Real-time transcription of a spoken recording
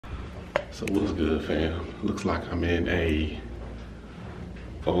So what's good, fam? Looks like I'm in a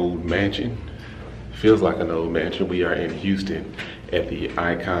old mansion. Feels like an old mansion. We are in Houston at the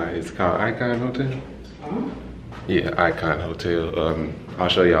Icon. It's called Icon Hotel? Yeah, Icon Hotel. I'll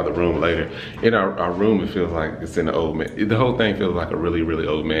show y'all the room later. In our room, it feels like it's in an old man. The whole thing feels like a really, really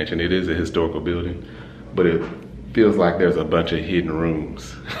old mansion. It is a historical building, but it feels like there's a bunch of hidden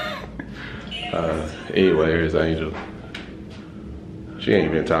rooms. Anyway, here's Angel. She ain't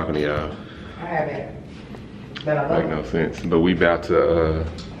even talking to y'all. I haven't. But I Make no sense. But we about to,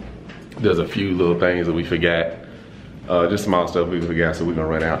 there's a few little things that we forgot. Just small stuff we forgot, so we're gonna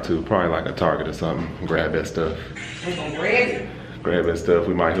run out to probably like a Target or something, grab that stuff. We're gonna grab it. Grab that stuff.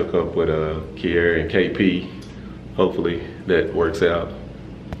 We might hook up with Kiera and KP. Hopefully that works out.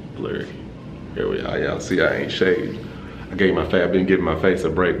 Blurry. Here we are. Y'all see I ain't shaved. I been giving my face a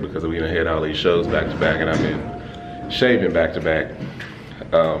break because we done had all these shows back to back, and I've been shaving back to back.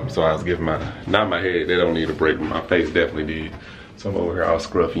 So I was giving not my head, they don't need a break, but my face definitely did. So I'm over here all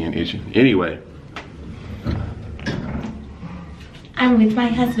scruffy and itching. Anyway. I'm with my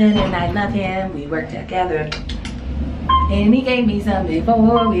husband and I love him. We work together. And he gave me some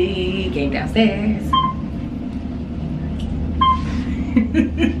before we came downstairs.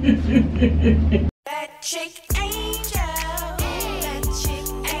 That chick angel. That chick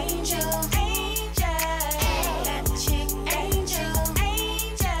angel. That chick angel.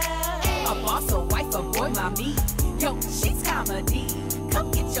 A boss, a wife, a boy, mommy. Yo, she's comedy.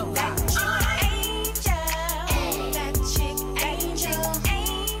 Come get your life. That chick angel.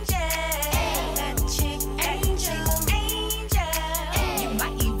 That chick angel. You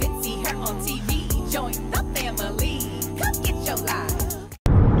might even see her on TV. Join the family. Come get your life.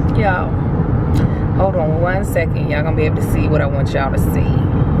 Y'all, hold on 1 second. Y'all gonna be able to see what I want y'all to see.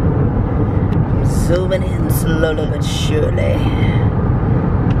 I'm zooming in slowly but surely.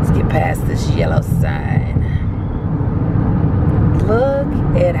 Let's get past this yellow sign. Look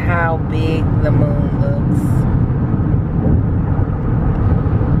at how big the moon looks.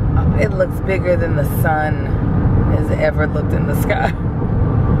 It looks bigger than the sun has ever looked in the sky.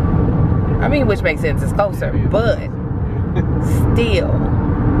 I mean, which makes sense, it's closer, but still.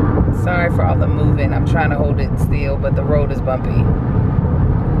 Sorry for all the moving. I'm trying to hold it still, but the road is bumpy.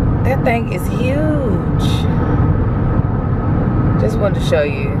 That thing is huge. Just wanted to show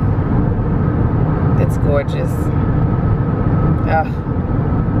you. It's gorgeous.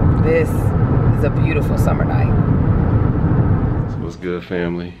 This is a beautiful summer night. So what's good,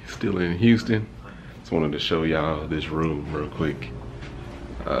 family? Still in Houston. Just wanted to show y'all this room real quick.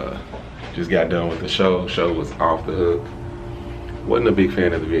 Just got done with the show. Show was off the hook. Wasn't a big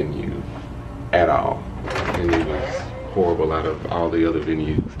fan of the venue at all. And it was horrible out of all the other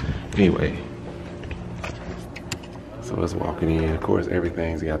venues. Anyway, so let's walking in. Of course,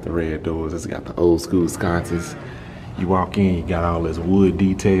 everything's got the red doors. It's got the old school sconces. You walk in, you got all this wood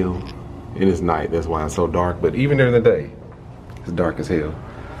detail. And it's night, that's why it's so dark. But even during the day, it's dark as hell.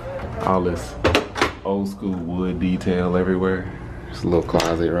 All this old school wood detail everywhere. There's a little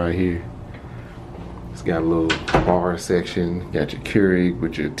closet right here. It's got a little bar section, got your Keurig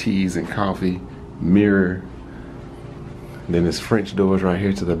with your teas and coffee, mirror. And then there's French doors right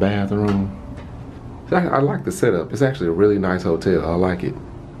here to the bathroom. So I like the setup. It's actually a really nice hotel. I like it.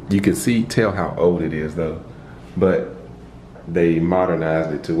 You can tell how old it is though. But they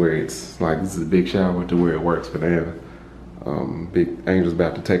modernized it to where it's like, this is a big shower to where it works for them. Big Angel's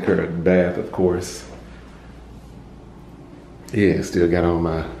about to take her a bath, of course. Yeah, still got on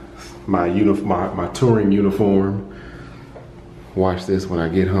my touring uniform. Watch this when I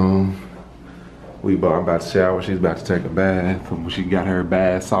get home. I'm about to shower. She's about to take a bath. She got her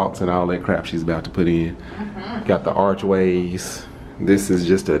bath salts and all that crap she's about to put in. Got the archways. This is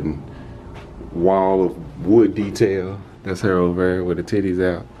just a wall of wood detail. That's her over there with the titties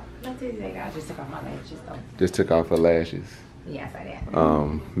out. No titties, I just took off my lashes though. Just took off her lashes. Yes, I did.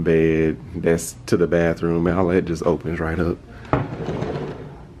 Bed. That's to the bathroom. All that just opens right up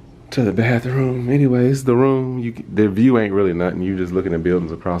to the bathroom. Anyways, the room, the view ain't really nothing. You just looking at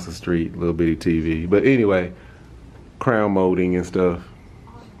buildings across the street, little bitty TV. But anyway, crown molding and stuff.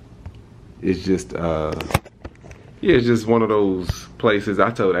 It's just, yeah, it's just one of those places. I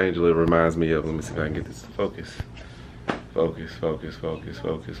told Angela it reminds me of, let me see if I can get this to focus. Focus.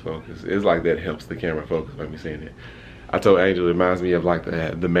 It's like that helps the camera focus by me saying it. I told Angela it reminds me of like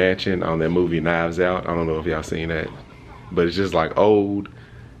the mansion on that movie Knives Out. I don't know if y'all seen that. But it's just like old.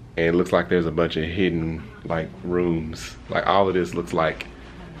 And it looks like there's a bunch of hidden like rooms. Like all of this looks like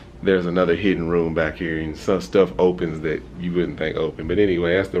there's another hidden room back here, and some stuff opens that you wouldn't think open. But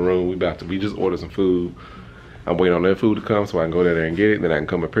anyway, that's the room. We just ordered some food. I'm waiting on that food to come so I can go there and get it. Then I can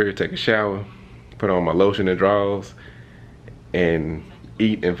come up here, take a shower, put on my lotion and drawers, and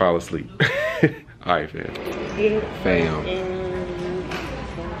eat and fall asleep. All right, fam. Fam.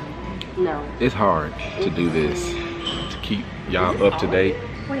 No. It's hard to do this, to keep y'all up to date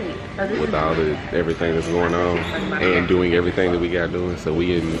with all the everything that's going on and doing everything that we got doing. So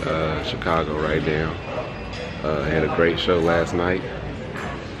we in Chicago right now. Had a great show last night,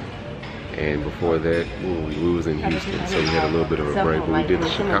 and before that we was in Houston, so we had a little bit of a break. But we did the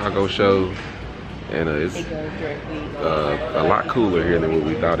Chicago show, and it's a lot cooler here than what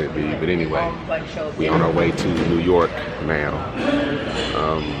we thought it'd be. But anyway, we on our way to New York now.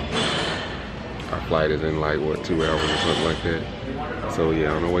 Our flight is in like what, 2 hours or something like that. So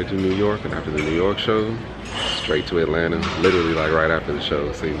yeah, on our way to New York, and after the New York show, straight to Atlanta, literally like right after the show,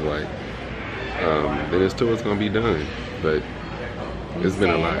 it seems like. Then this tour is gonna be done, but it's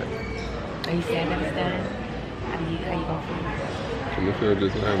been a lot. Are you sad that it's done? How you gonna feel? I'm gonna feel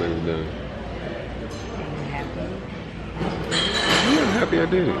just fine that it's done. Are you happy? Yeah, I'm happy I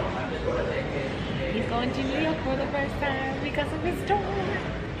did it. He's going to New York for the first time because of his tour.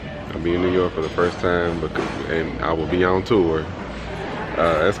 I'll be in New York for the first time, and I will be on tour.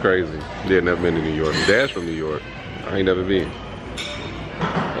 That's crazy. Yeah, never been to New York. Dad's from New York. I ain't never been.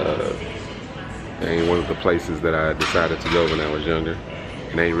 Ain't one of the places that I decided to go when I was younger,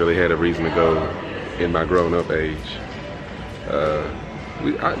 and I ain't really had a reason to go in my grown-up age.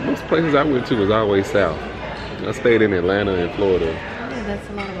 Most places I went to was always south. I stayed in Atlanta and Florida. Yeah, that's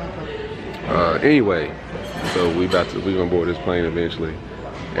a lot of Anyway, so we gonna board this plane eventually,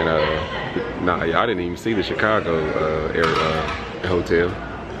 and y'all didn't even see the Chicago hotel.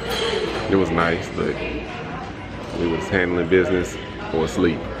 It was nice, but we was handling business or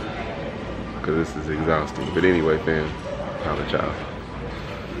sleep, because this is exhausting. But anyway, fam, holla at y'all.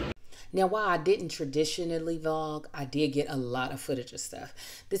 Now, while I didn't traditionally vlog, I did get a lot of footage of stuff.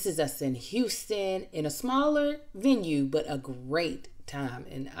 This is us in Houston in a smaller venue, but a great time.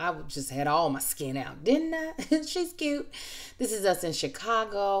 And I just had all my skin out, didn't I? She's cute. This is us in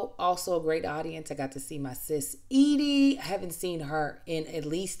Chicago. Also a great audience. I got to see my sis Edie. I haven't seen her in at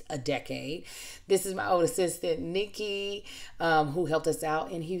least a decade. This is my old assistant Nikki, who helped us out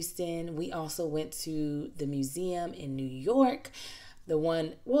in Houston. We also went to the museum in New York. The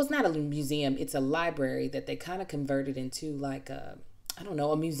one, well, it's not a museum, it's a library that they kind of converted into like a, I don't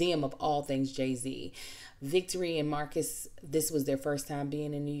know, a museum of all things Jay-Z. Victory and Marcus, this was their first time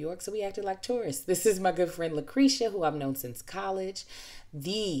being in New York, so we acted like tourists. This is my good friend Lucretia, who I've known since college.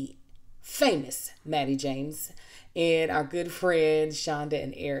 The famous Maddie James, and our good friends Shonda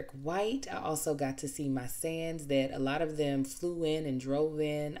and Eric White. I also got to see my Sands that a lot of them flew in and drove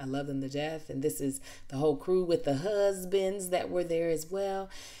in. I love them to death. And this is the whole crew with the husbands that were there as well.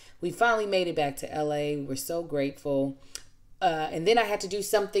 We finally made it back to LA. We're so grateful. And then I had to do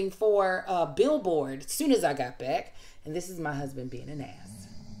something for Billboard as soon as I got back. And this is my husband being an ass,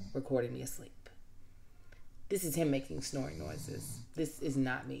 recording me asleep. This is him making snoring noises. This is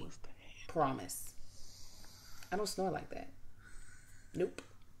not me. Promise. I don't snore like that. Nope.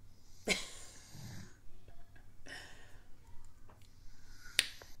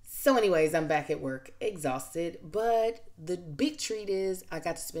 So anyways, I'm back at work, exhausted, but the big treat is I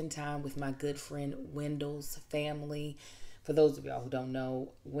got to spend time with my good friend Wendell's family. For those of y'all who don't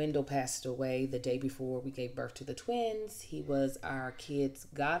know, Wendell passed away the day before we gave birth to the twins. He was our kids'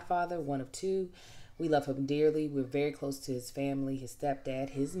 godfather, one of two. We love him dearly. We're very close to his family, his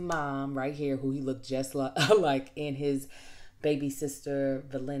stepdad, his mom right here, who he looked just like, and his baby sister,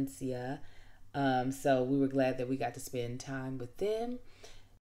 Valencia. So we were glad that we got to spend time with them.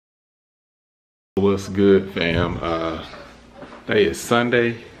 What's good, fam? Today is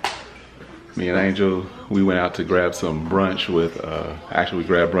Sunday. Me and Angel, we went out to grab some brunch with, actually we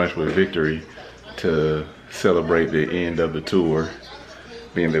grabbed brunch with Victory to celebrate the end of the tour.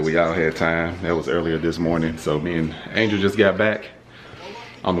 Being that we all had time, that was earlier this morning. So me and Angel just got back.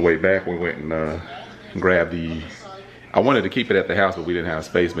 On the way back, we went and grabbed I wanted to keep it at the house, but we didn't have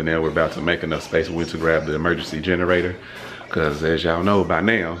space. But now we're about to make enough space. We went to grab the emergency generator. Because as y'all know by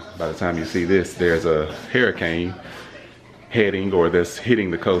now, by the time you see this, there's a hurricane heading or that's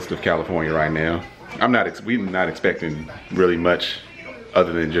hitting the coast of California right now. We're not expecting really much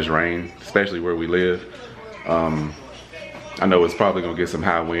other than just rain, especially where we live. I know it's probably gonna get some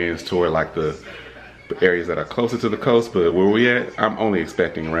high winds toward like the areas that are closer to the coast, but where we at, I'm only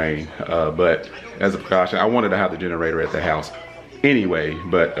expecting rain. But as a precaution, I wanted to have the generator at the house anyway,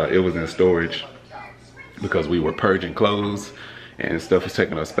 but it was in storage because we were purging clothes and stuff was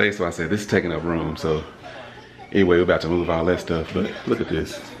taking up space. So I said, this is taking up room. So anyway, we're about to move all that stuff, but look at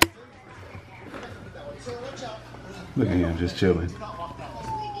this. Look at him just chilling.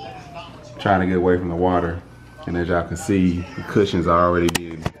 Trying to get away from the water. And as y'all can see, the cushions are already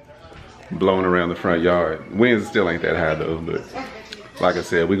being blown around the front yard. Winds still ain't that high though, but like I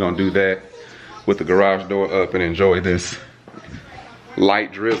said, we're gonna do that with the garage door up and enjoy this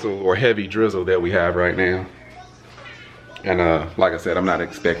light drizzle or heavy drizzle that we have right now. And like I said, I'm not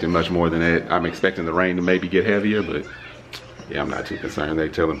expecting much more than that. I'm expecting the rain to maybe get heavier, but yeah, I'm not too concerned. They're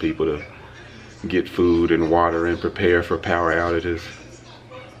telling people to get food and water and prepare for power outages.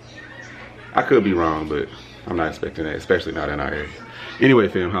 I could be wrong, but I'm not expecting that, especially not in our area. Anyway,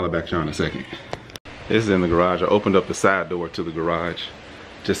 fam, holla back to y'all in a second. This is in the garage. I opened up the side door to the garage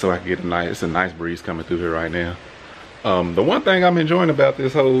just so I could get it's a nice breeze coming through here right now. The one thing I'm enjoying about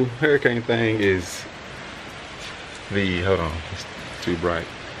this whole hurricane thing is hold on, it's too bright.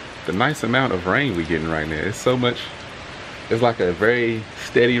 The nice amount of rain we getting right now. It's so much, it's like a very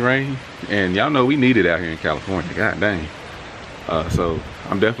steady rain. And y'all know we need it out here in California, god dang. So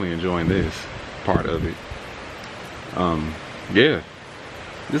I'm definitely enjoying this part of it. Yeah,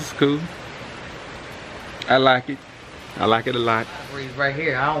 this is cool. I like it. I like it a lot. Breeze right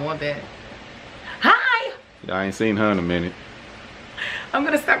here, I don't want that. Hi! I ain't seen her in a minute. I'm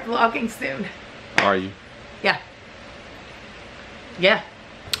gonna start vlogging soon. Are you? Yeah. Yeah.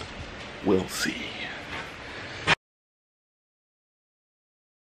 We'll see.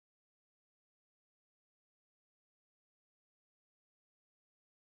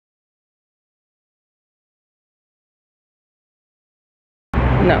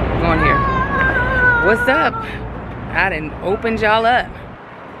 No, going here. What's up? I done opened y'all up.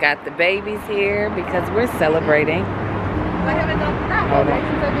 Got the babies here because we're celebrating. Hold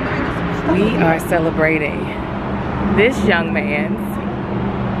on. We are celebrating this young man's,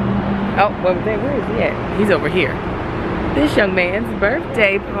 where is he at? He's over here. This young man's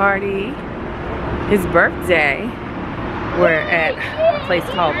birthday party. His birthday. We're at a place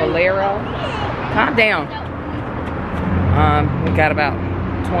called Valero. Calm down. We got about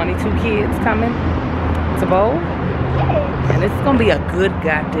 22 kids coming to bowl. And it's gonna be a good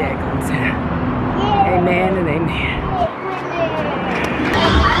goddamn time. Amen and amen.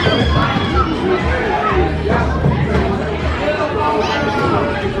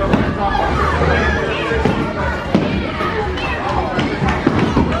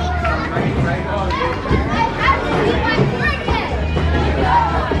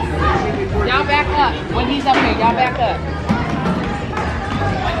 Y'all back up. When he's up here, y'all back up.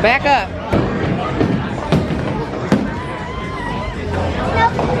 Back up.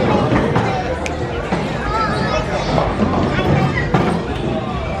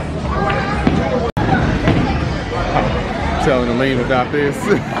 Telling Elaine about this.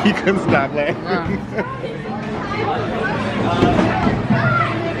 You couldn't stop laughing.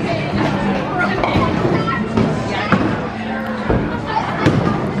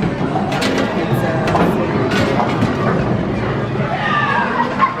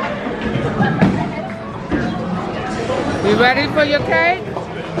 You ready for your cake?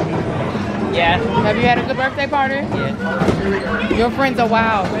 Yeah. Have you had a good birthday party? Yeah. Your friends are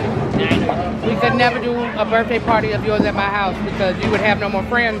wild. We could never do a birthday party of yours at my house because you would have no more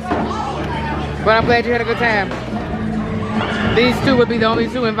friends. But I'm glad you had a good time. These two would be the only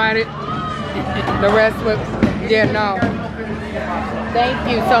two invited. The rest would, yeah, no. Thank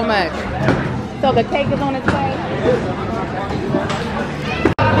you so much. So the cake is on its way.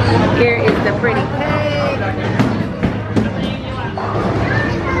 Here is the pretty cake.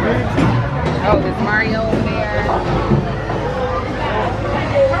 Oh, there's Mario over there.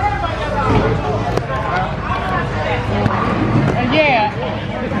 Yeah.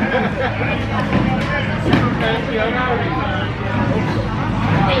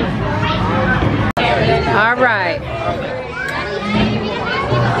 All right.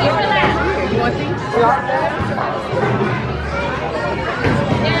 You want these?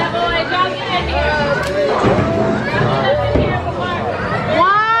 Yeah, boys, y'all get in here.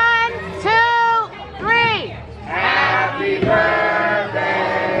 1, 2, 3. Happy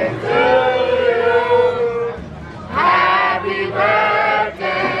birthday to you. Happy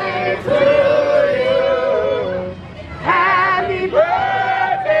birthday to you. Happy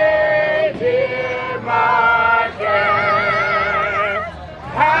birthday, dear Margaret.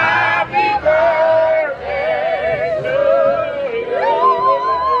 Happy birthday to you.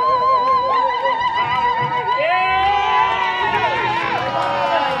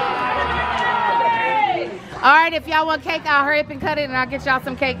 All right, if y'all want cake, I'll hurry up and cut it and I'll get y'all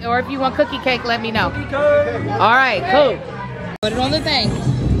some cake. Or if you want cookie cake, let me know. All right, cool. Put it on the thing.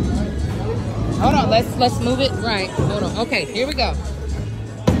 Hold on, let's move it right. Hold on. Okay, here we go.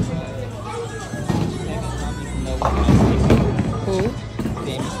 Who?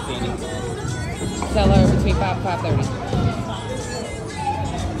 Tell her between 5 and 5:30.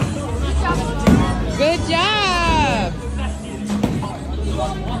 Good job!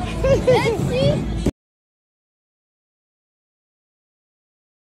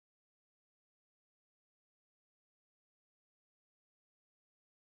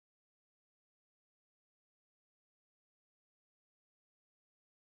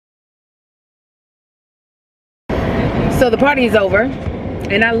 So the party is over,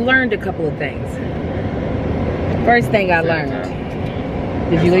 and I learned a couple of things. First thing I learned.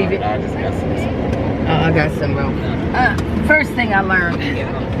 Did you leave it? I just got some. Oh, I got some, bro. First thing I learned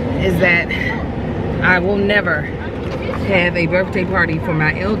is that I will never have a birthday party for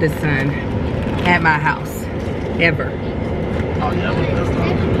my eldest son at my house, ever. Oh yeah,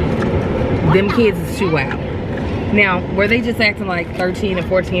 Them kids is too wild. Now, were they just acting like 13 and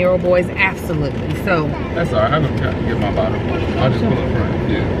 14-year-old boys? Absolutely. So. that's alright. I'm gonna get my bottle. I'll just pull up front.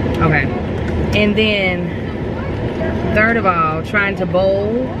 Yeah. Okay. And then, third of all, trying to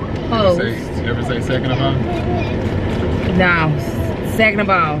bowl, host. Ever say second of all? No, second of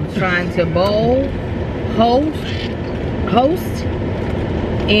all, trying to bowl, host,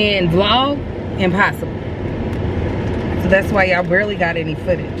 and vlog, impossible. So that's why y'all barely got any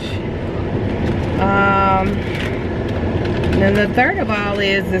footage. And the third of all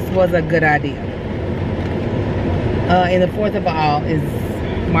is this was a good idea. And the fourth of all is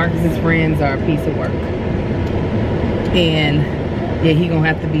Marcus's friends are a piece of work. And yeah, he gonna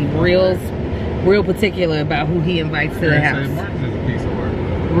have to be real particular about who he invites to the house. Marcus is a piece of work.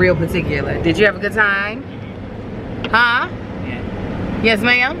 Real particular. Did you have a good time? Huh? Yeah. Yes,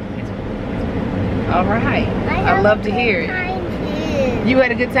 ma'am? All right. I love to hear it. You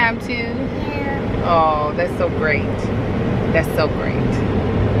had a good time too? Yeah. Oh, that's so great. That's so great.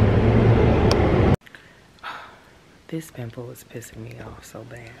 This pimple is pissing me off so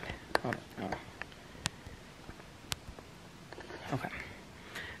bad. Hold on. Okay.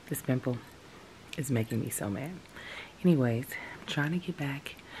 This pimple is making me so mad. Anyways, I'm trying to get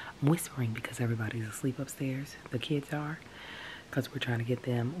back. I'm whispering because everybody's asleep upstairs. The kids are. Because we're trying to get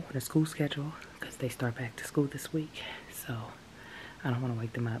them on a school schedule. Because they start back to school this week. So, I don't want to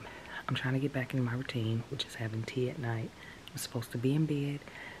wake them up. I'm trying to get back into my routine, which is having tea at night. I'm supposed to be in bed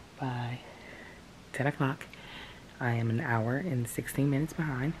by 10 o'clock. I am an hour and 16 minutes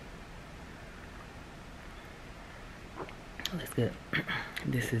behind. Oh, that's good.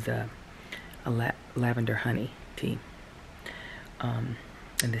 This is a lavender honey tea. And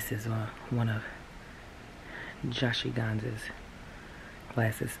this is one of Joshi Ganz's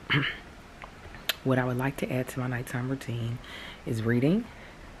glasses. What I would like to add to my nighttime routine is reading.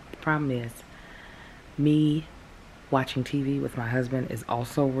 The problem is me watching TV with my husband is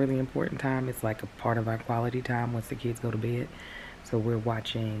also a really important time. It's like a part of our quality time once the kids go to bed. So we're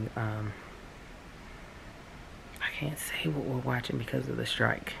watching, I can't say what we're watching because of the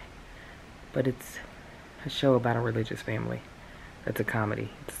strike, but it's a show about a religious family. It's a comedy.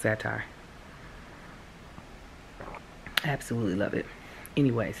 It's a satire. Absolutely love it.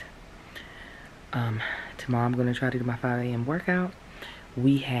 Anyways, tomorrow I'm going to try to do my 5 a.m. workout.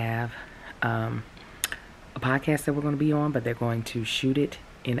 We have a podcast that we're going to be on, but they're going to shoot it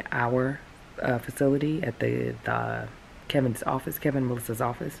in our facility at the Kevin's office, Kevin and Melissa's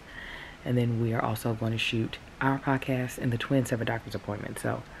office. And then we are also going to shoot our podcast, and the twins have a doctor's appointment.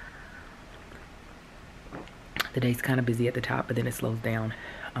 So the day's kind of busy at the top, but then it slows down.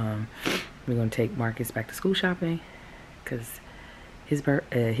 We're going to take Marcus back to school shopping because his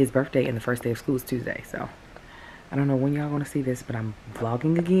birthday and the first day of school is Tuesday. So I don't know when y'all going to see this, but I'm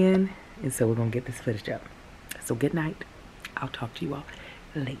vlogging again. And so we're going to get this footage up. So good night. I'll talk to you all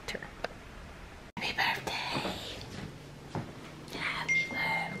later. Happy birthday. Happy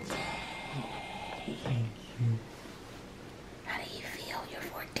birthday. Thank you. How do you feel? You're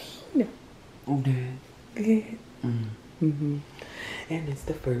 14. Oh, Dad. Good. Mm-hmm. And it's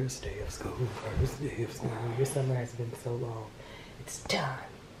the first day of school. First day of school. Your summer has been so long. It's time.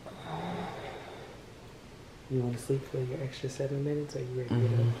 You want to sleep for your extra 7 minutes? Or are you ready to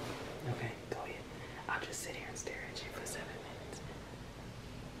get up? Okay, go ahead. I'll just sit here and stare at you for 7 minutes.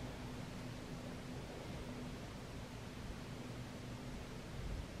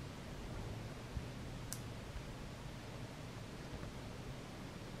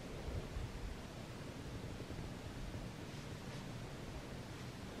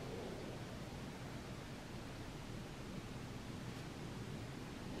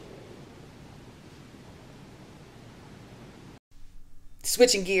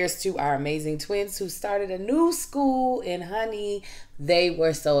 Switching gears to our amazing twins who started a new school, and honey, they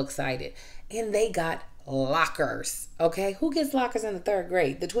were so excited. And they got lockers. Okay, who gets lockers in the 3rd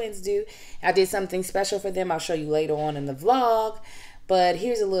grade? The twins do. I did something special for them. I'll show you later on in the vlog. But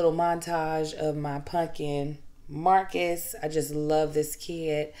here's a little montage of my pumpkin, Marcus. I just love this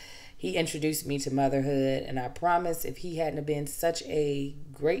kid. He introduced me to motherhood, and I promise if he hadn't been such a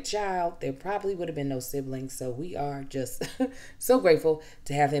great child, there probably would have been no siblings. So we are just so grateful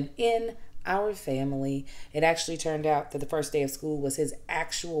to have him in our family. It actually turned out that the first day of school was his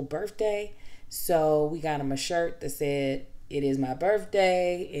actual birthday. So we got him a shirt that said, "It is my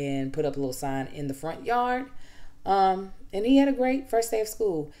birthday," and put up a little sign in the front yard. And he had a great first day of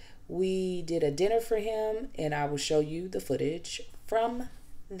school. We did a dinner for him, and I will show you the footage from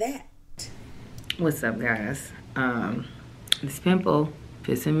that. What's up, guys? This pimple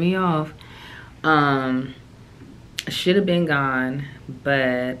pissing me off. Should have been gone,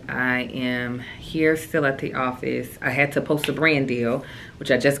 but I am here still at the office. I had to post a brand deal, which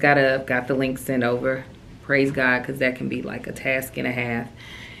I just got the link sent over. Praise God, because that can be like a task and a half.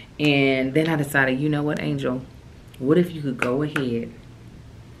 And then I decided, you know what, Angel? What if you could go ahead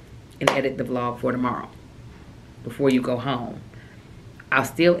and edit the vlog for tomorrow before you go home? I'll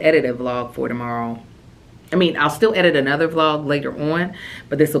still edit a vlog for tomorrow. I mean, I'll still edit another vlog later on,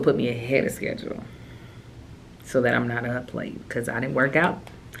 but this will put me ahead of schedule so that I'm not up late, because I didn't work out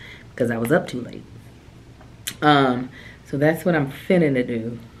because I was up too late. So that's what I'm finna to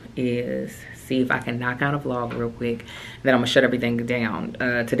do, is see if I can knock out a vlog real quick. Then I'm gonna shut everything down.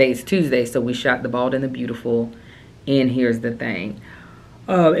 Today's Tuesday, so we shot The Bald and the Beautiful. And here's the thing.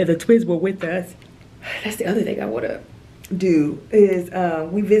 And the twins were with us. That's the other thing I want to do is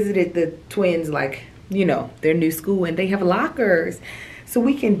we visited the twins, like, you know, their new school, and they have lockers. So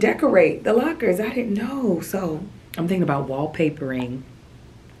we can decorate the lockers. I didn't know. So I'm thinking about wallpapering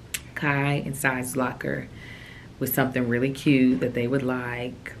Kai and Sai's locker with something really cute that they would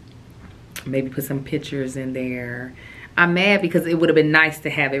like. Maybe put some pictures in there. I'm mad because it would have been nice to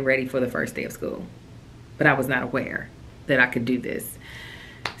have it ready for the first day of school. But I was not aware that I could do this.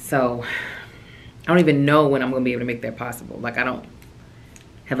 So I don't even know when I'm going to be able to make that possible. Like, I don't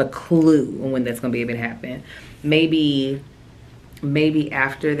have a clue on when that's going to be able to happen. Maybe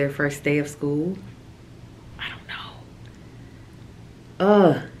after their first day of school. I don't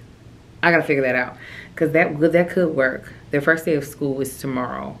know. I got to figure that out. Because that could work. Their first day of school is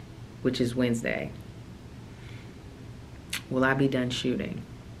tomorrow, which is Wednesday. Will I be done shooting?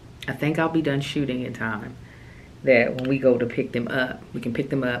 I think I'll be done shooting in time that when we go to pick them up, we can pick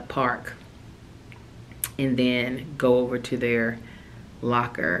them up, park, and then go over to their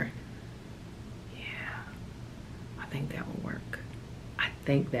locker. Yeah, I think that will work. I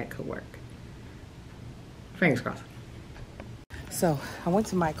think that could work. Fingers crossed. So I went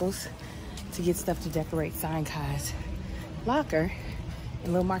to Michael's to get stuff to decorate Sign Kai's locker,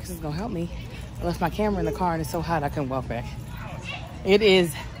 and little Marcus is gonna help me. I left my camera in the car and it's so hot I couldn't walk back.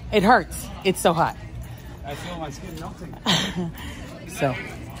 It hurts. It's so hot. I feel my skin melting. So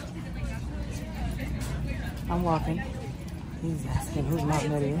I'm walking. He's asking whose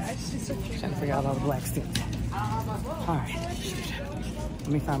mountain it is. Trying to figure out all the black sticks. All right. Let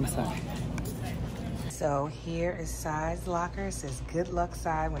me find my son. So here is Sai's locker. It says good luck,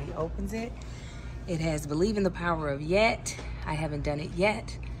 Sai, when he opens it. It has believe in the power of yet. I haven't done it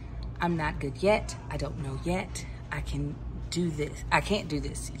yet. I'm not good yet. I don't know yet. I can do this. I can't do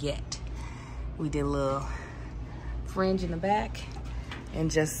this yet. We did a little fringe in the back and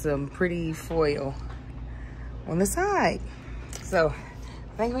just some pretty foil on the side. So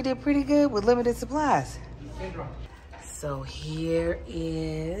I think we did pretty good with limited supplies. So here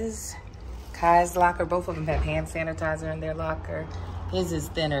is Kai's locker. Both of them have hand sanitizer in their locker. His is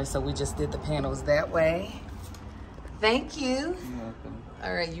thinner, so we just did the panels that way. Thank you. You're welcome.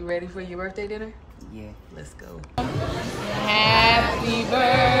 All right, you ready for your birthday dinner? Yeah. Let's go. Happy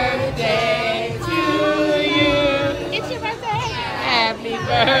birthday to you. It's your birthday. Happy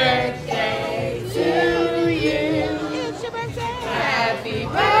birthday to you. It's your birthday. Happy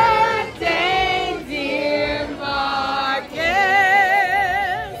birthday, dear Marcus.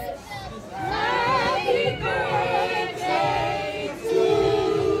 Happy birthday to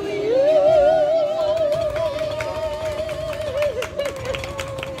you.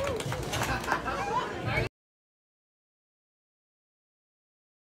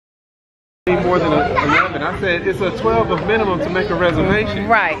 More than 11. I said it's a 12 of minimum to make a reservation.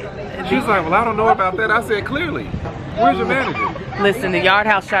 Right. She was like, well, I don't know about that. I said, clearly. Where's your manager? Listen, the Yard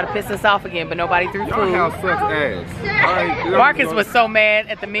House tried to piss us off again, but nobody threw Yard food. House sucks ass. All right, Marcus was so mad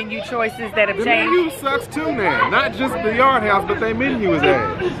at the menu choices that have the changed. menu sucks too, man. Not just the Yard House, but their menu is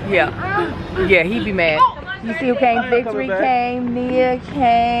ass. Yeah. Yeah, he'd be mad. You see who came? Victory came, Nia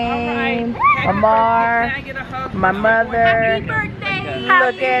came, Amar, my mother.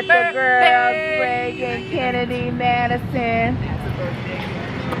 Look at the girls, Reagan, Kennedy, Madison.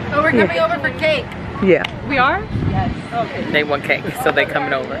 Oh, we're coming over for cake. Yeah. We are? Yes. Okay. They want cake, so they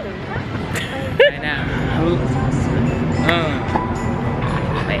coming over. I know.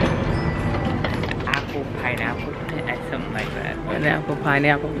 Apple, pineapple, something like that. An apple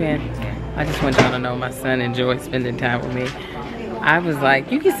pineapple pen. I just want y'all to know my son enjoys spending time with me. I was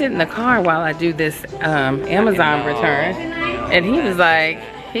like, you can sit in the car while I do this Amazon return. And he was like,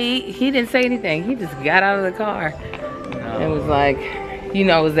 he didn't say anything. He just got out of the car. And was like, you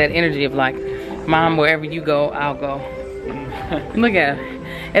know, it was that energy of like, Mom, wherever you go, I'll go. Look at him.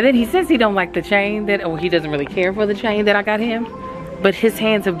 And then he says he don't like the chain that, or he doesn't really care for the chain that I got him. But his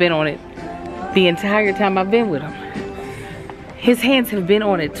hands have been on it the entire time I've been with him. His hands have been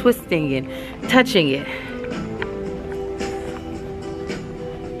on it, twisting it, touching it.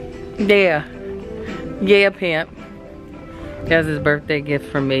 Yeah. Yeah, pimp. That's his birthday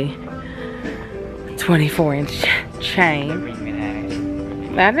gift from me. 24-inch chain.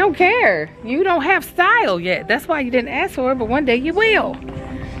 I don't care. You don't have style yet. That's why you didn't ask for it, but one day you will.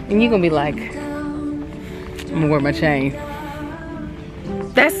 And you're gonna be like, I'm gonna wear my chain.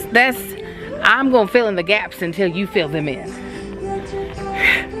 I'm gonna fill in the gaps until you fill them in.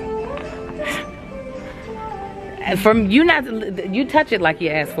 And from you touch it like you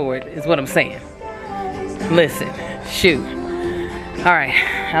asked for it, is what I'm saying. Listen, shoot. All right,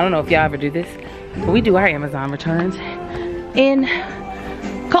 I don't know if y'all ever do this, but we do our Amazon returns in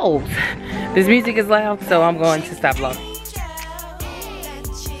Coles. This music is loud, so I'm going to stop vlogging.